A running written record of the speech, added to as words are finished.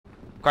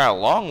Quite a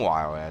long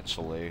while,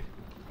 actually.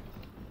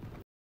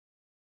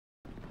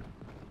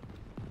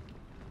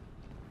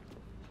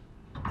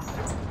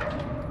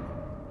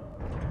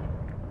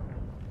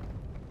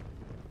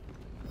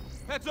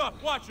 Heads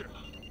up, watch her.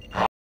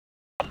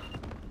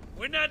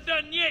 We're not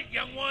done yet,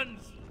 young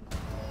ones.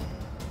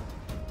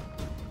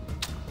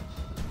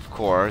 Of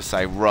course,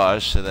 I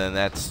rushed, and then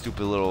that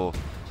stupid little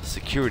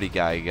security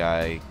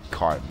guy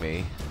caught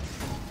me.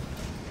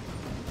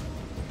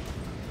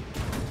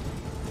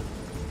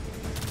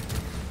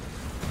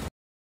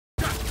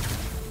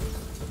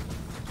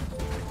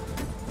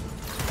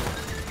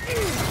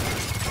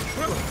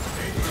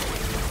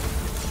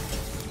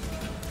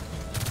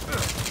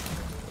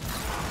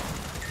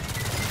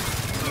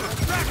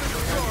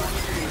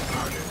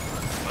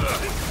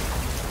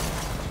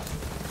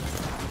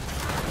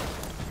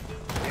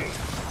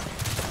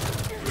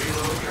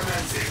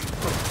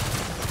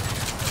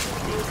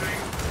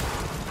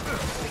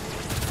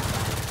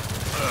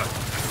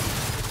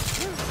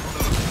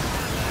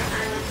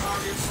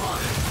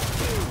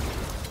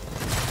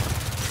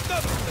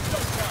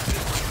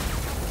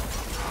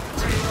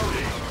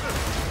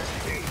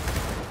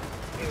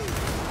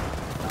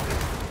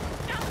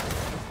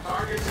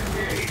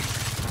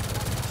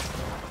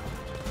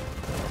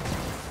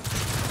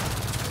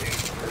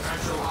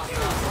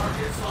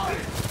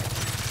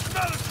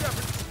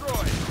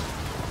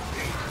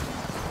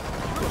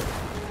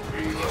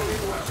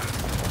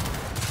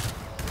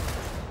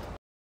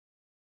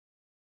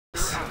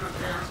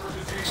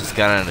 Just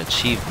got an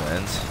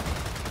achievement.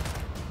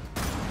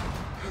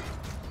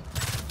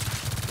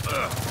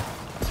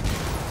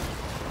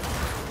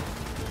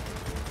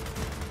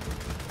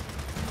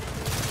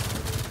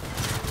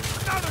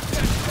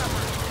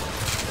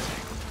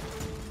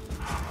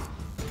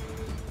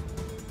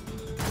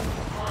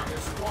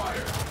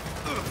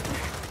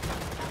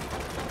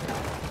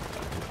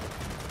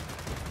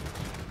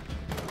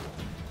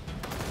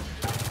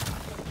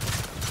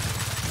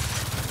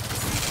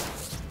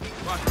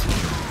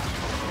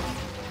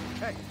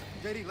 Hey,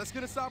 JD, let's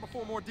get inside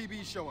before more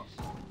DBs show up.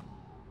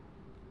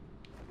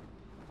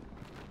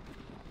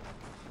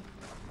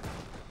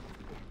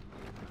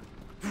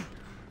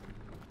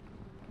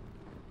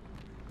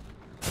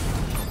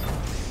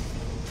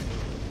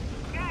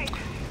 Guys,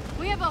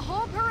 we have a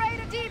whole parade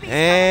of DBs.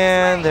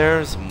 And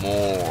there's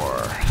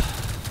more.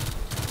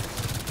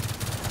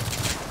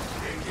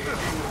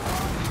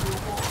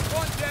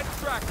 One dead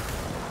tracker.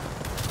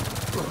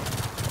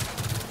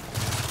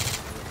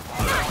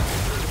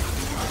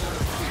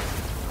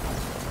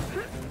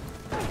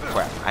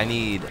 Crap, I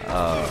need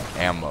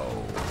ammo.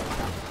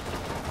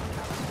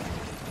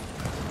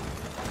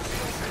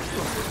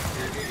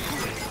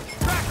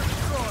 Tracker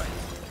destroyed.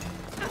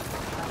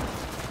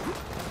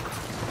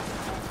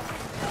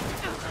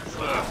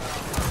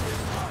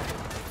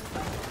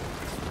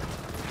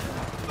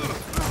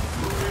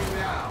 Moving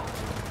now.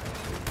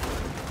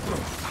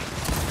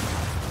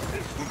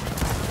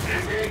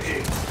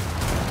 Engaging.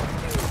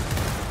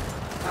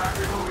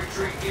 Tactical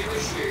retreat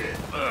initiated.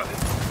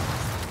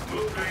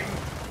 Moving.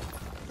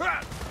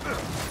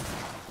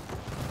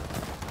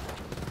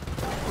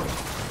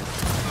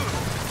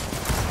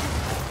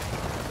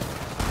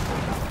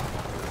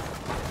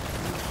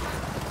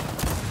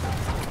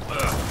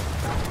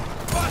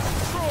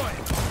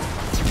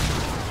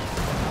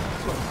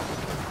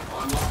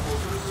 Unlawful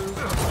citizens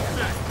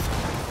check.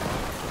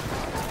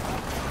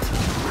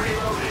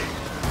 Reloading.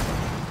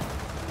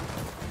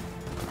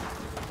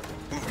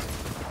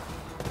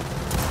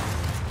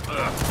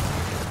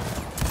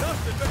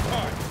 Dustin, the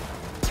card.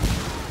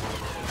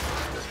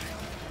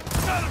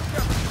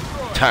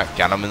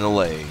 Got him in the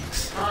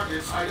legs.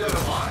 Targets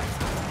identified.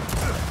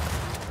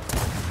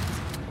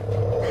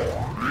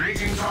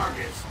 Reaching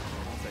targets.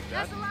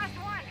 That's the last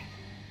one.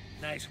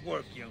 Nice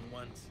work, young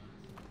ones.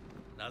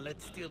 Now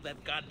let's steal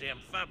that goddamn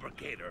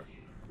fabricator.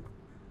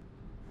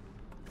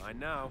 Mine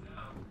now.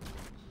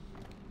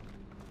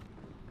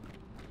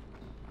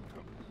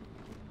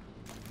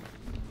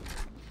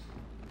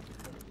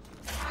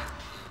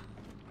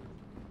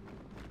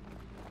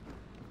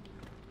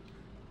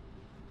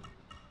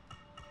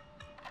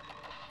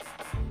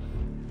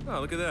 Oh,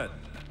 look at that.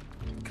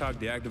 Cog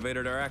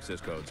deactivated our access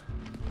codes.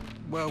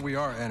 Well, we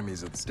are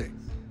enemies of the state.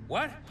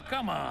 What?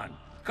 Come on.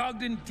 Cog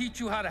didn't teach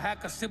you how to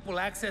hack a simple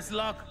access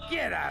lock?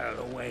 Get out of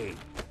the way.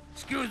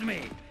 Excuse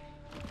me.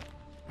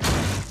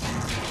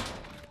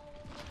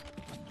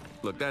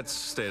 Look, that's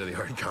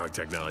state-of-the-art Cog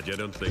technology. I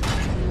don't think...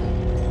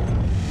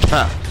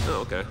 Huh.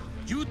 Oh, okay.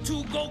 You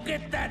two go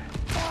get that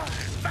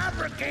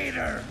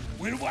fabricator.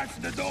 We'll watch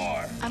the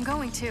door. I'm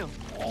going too.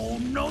 Oh,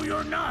 no,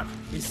 you're not.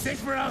 It's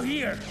safer out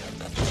here.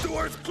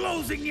 Door's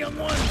closing, young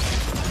ones.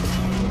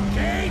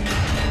 Okay?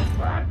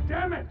 God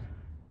damn it.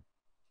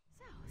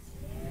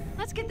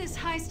 Let's get this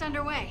heist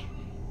underway.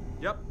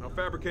 Yep, our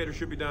fabricator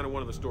should be down in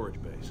one of the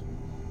storage bays.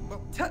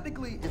 Well,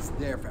 technically, it's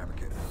their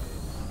fabricator.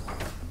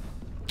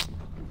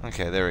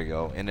 Okay, there we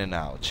go. In and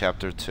out.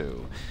 Chapter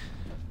 2.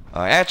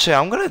 Actually,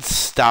 I'm going to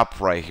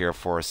stop right here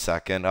for a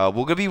second. We're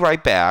going to be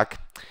right back.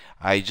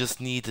 I just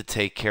need to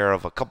take care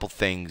of a couple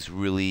things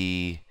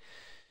really.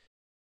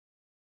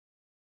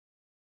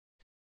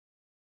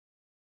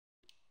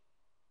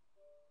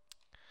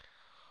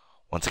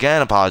 Once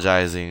again,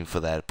 apologizing for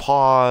that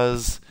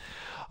pause.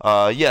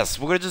 Yes,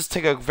 we're going to just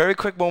take a very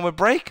quick moment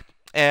break,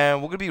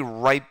 and we're going to be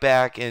right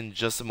back in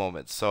just a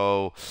moment.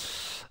 So,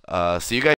 see you guys.